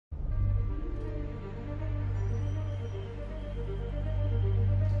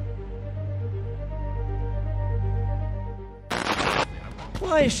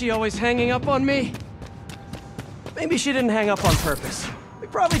Why is she always hanging up on me? Maybe she didn't hang up on purpose. We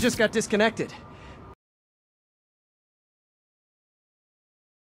probably just got disconnected.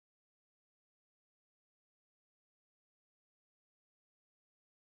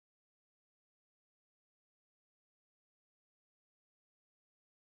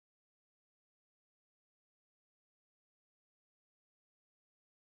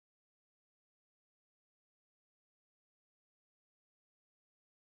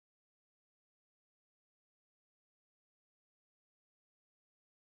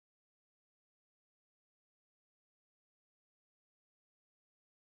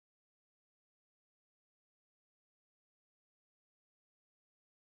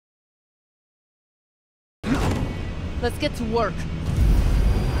 Let's get to work.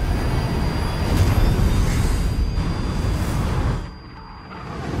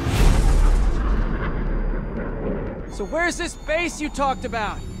 So where's this base you talked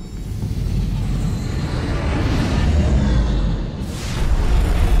about?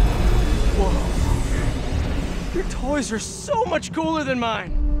 Whoa. Your toys are so much cooler than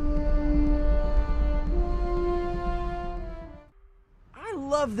mine. I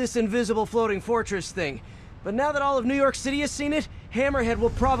love this invisible floating fortress thing. But now that all of New York City has seen it, Hammerhead will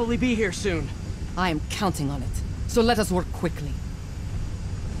probably be here soon. I am counting on it. So let us work quickly.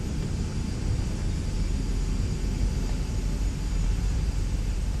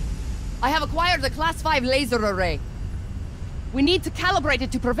 I have acquired a Class 5 laser array. We need to calibrate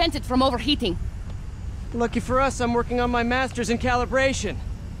it to prevent it from overheating. Lucky for us, I'm working on my master's in calibration.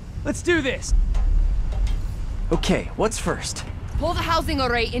 Let's do this! Okay, what's first? Pull the housing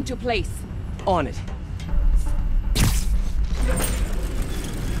array into place. On it.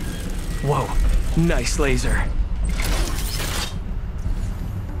 Whoa, nice laser.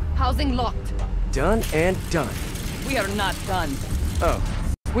 Housing locked. Done and done. We are not done. Oh.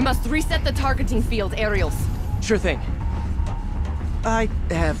 We must reset the targeting field aerials. Sure thing. I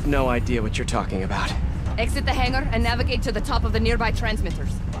have no idea what you're talking about. Exit the hangar and navigate to the top of the nearby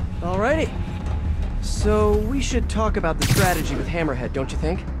transmitters. Alrighty. So, we should talk about the strategy with Hammerhead, don't you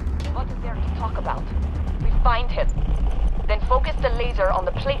think? What is there to talk about? We find him. Then focus the laser on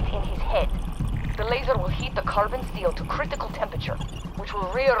the place in his head. The laser will heat the carbon steel to critical temperature, which will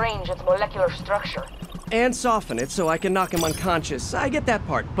rearrange its molecular structure. And soften it so I can knock him unconscious. I get that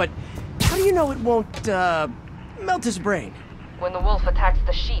part, but how do you know it won't, melt his brain? When the wolf attacks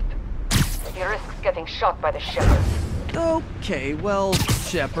the sheep, he risks getting shot by the shepherd. Okay, well,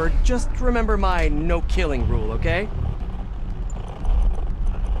 Shepard, just remember my no-killing rule, okay?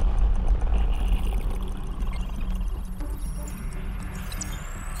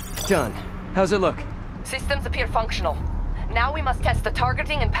 Done. How's it look? Systems appear functional. Now we must test the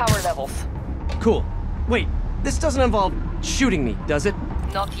targeting and power levels. Cool. Wait, this doesn't involve shooting me, does it?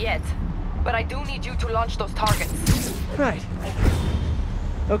 Not yet. But I do need you to launch those targets. Right.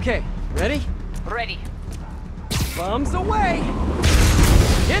 Okay, ready? Ready. Bombs away!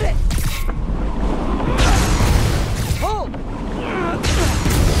 Hit it! Hold!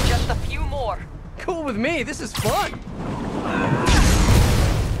 Just a few more. Cool with me, this is fun!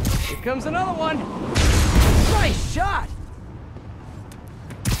 Here comes another one! Nice shot!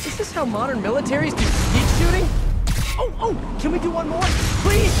 Is this how modern militaries do sneak shooting? Oh, can we do one more?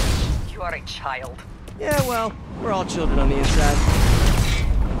 Please? You are a child. Yeah, well, we're all children on the inside.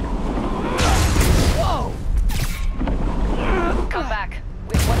 Whoa! Come back.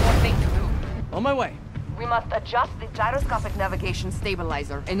 We have one more thing to do. On my way. We must adjust the gyroscopic Navigation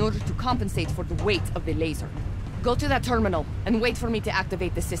stabilizer in order to compensate for the weight of the laser. Go to that terminal and wait for me to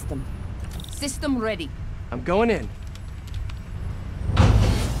activate the system. System ready. I'm going in.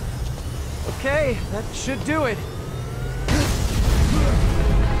 Okay, that should do it.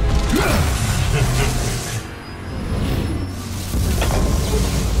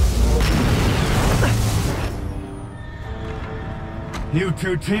 You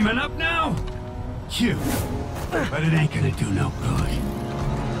two teaming up now? Cute. But it ain't gonna do no good.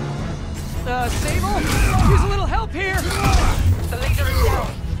 Sable? Use a little help here! The laser is down.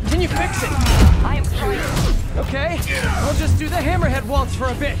 Can you fix it? I am trying. Okay, I'll just do the hammerhead waltz for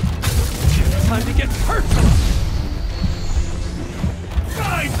a bit. Time to get personal!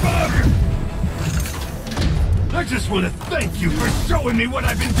 Fine, Bug! I just want to thank you for showing me what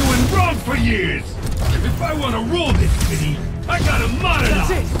I've been doing wrong for years! If I want to rule this city, I gotta modernize!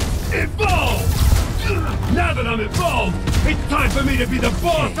 That's it! Evolve! Now that I'm involved, it's time for me to be the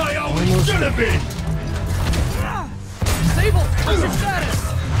boss I always should have been! Sable, what's your status?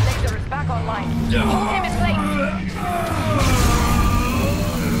 Laser is back online. Hold him in place.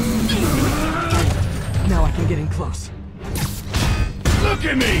 Now I can get in close. Look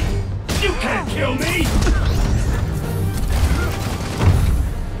Look at me! You can't kill me!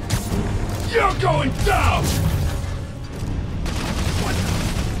 You're going down!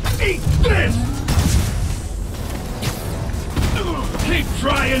 Eat this! Keep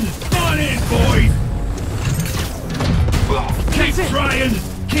trying! On in, boys! Keep trying!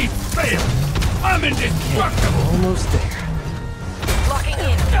 Keep failing! I'm indestructible! Almost there. Locking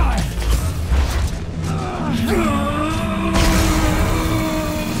in.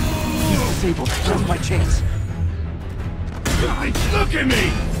 Sable, now's my chance. Look at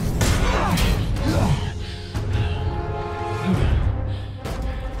me!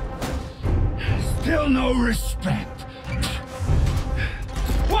 Still no respect.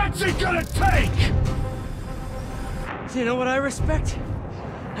 What's it gonna take? You know what I respect?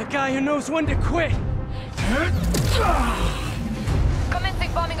 A guy who knows when to quit.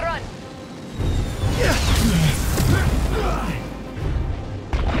 Commencing bombing run.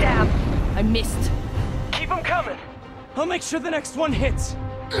 Damn. I missed. Keep them coming. I'll make sure the next one hits.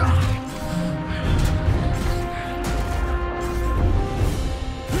 I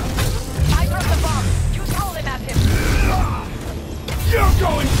dropped the bomb. You throw them at him. You're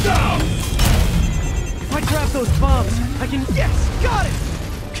going down! If I grab those bombs, I can... Yes! Got it!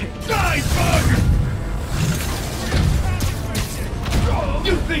 Okay. Die, bug!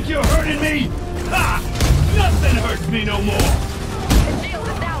 You think you're hurting me? Ha! Nothing hurts me no more! The shield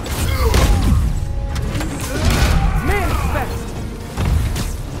is down. Man, it's fast!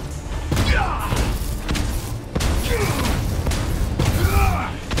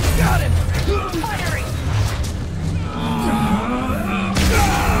 Got him! Firing.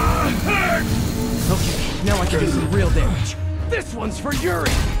 Okay, now I can do some real damage. This one's for Yuri!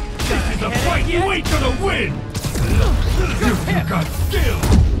 This is a fight you wait to the win! You've got skill!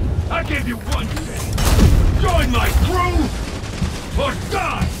 I give you one chance! Join my crew, or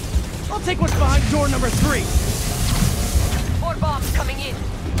die! I'll take what's behind door number 3. 4 bombs coming in.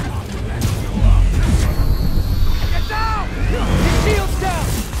 Get down! His shield's down!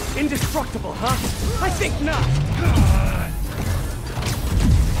 Indestructible, huh? I think not.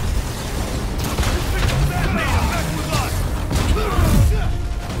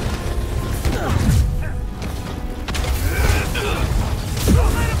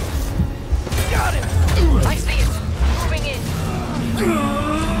 Got him. I see it. Moving in.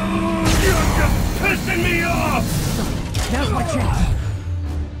 You're just pissing me off! Now's my chance.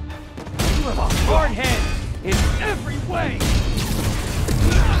 You have a hard head in every way.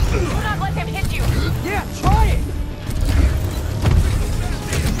 Do not let him hit you. Yeah, try it.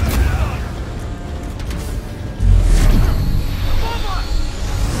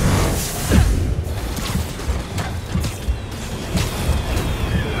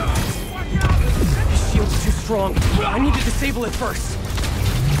 His shield's too strong. I need to disable it first.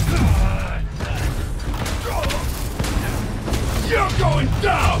 You're going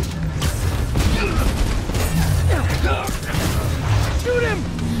down! Shoot him!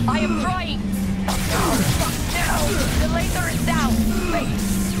 I am trying. No, the laser is down. Wait.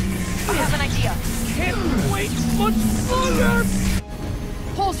 I have an idea. Can't wait much longer!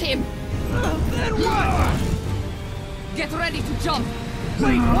 Hold him. Then what? Get ready to jump.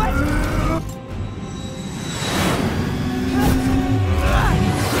 Wait, what?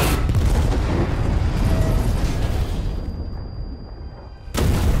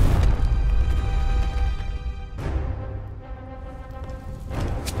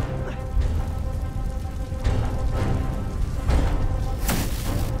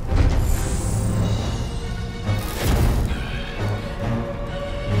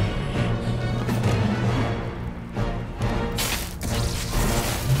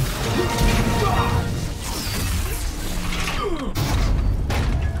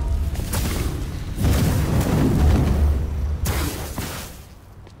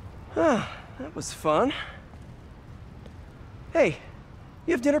 That was fun. Hey,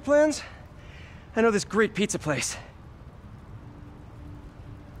 you have dinner plans? I know this great pizza place.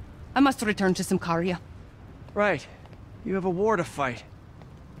 I must return to Simcaria. Right. You have a war to fight.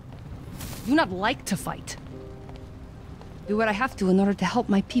 Do not like to fight. Do what I have to in order to help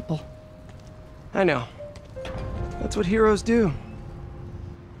my people. I know. That's what heroes do.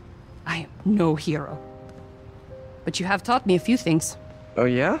 I am no hero. But you have taught me a few things. Oh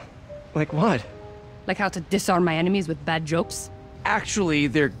yeah? Like what? Like how to disarm my enemies with bad jokes. Actually,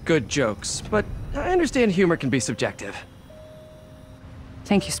 they're good jokes, but I understand humor can be subjective.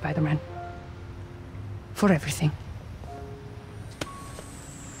 Thank you, Spider-Man. For everything.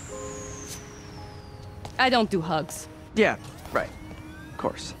 I don't do hugs. Yeah, right. Of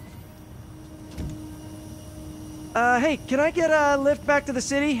course. Hey, can I get a lift back to the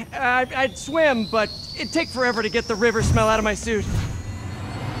city? I'd swim, but it'd take forever to get the river smell out of my suit.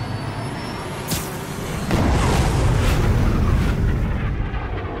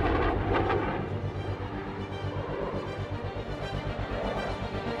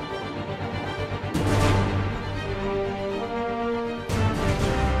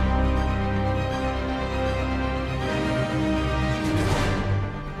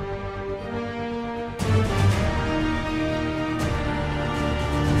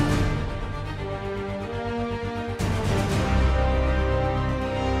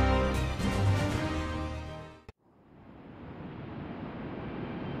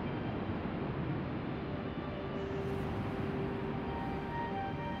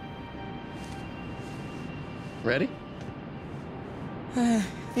 Ready? I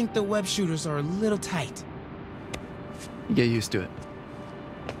think the web shooters are a little tight. You get used to it.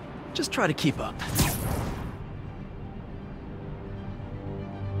 Just try to keep up.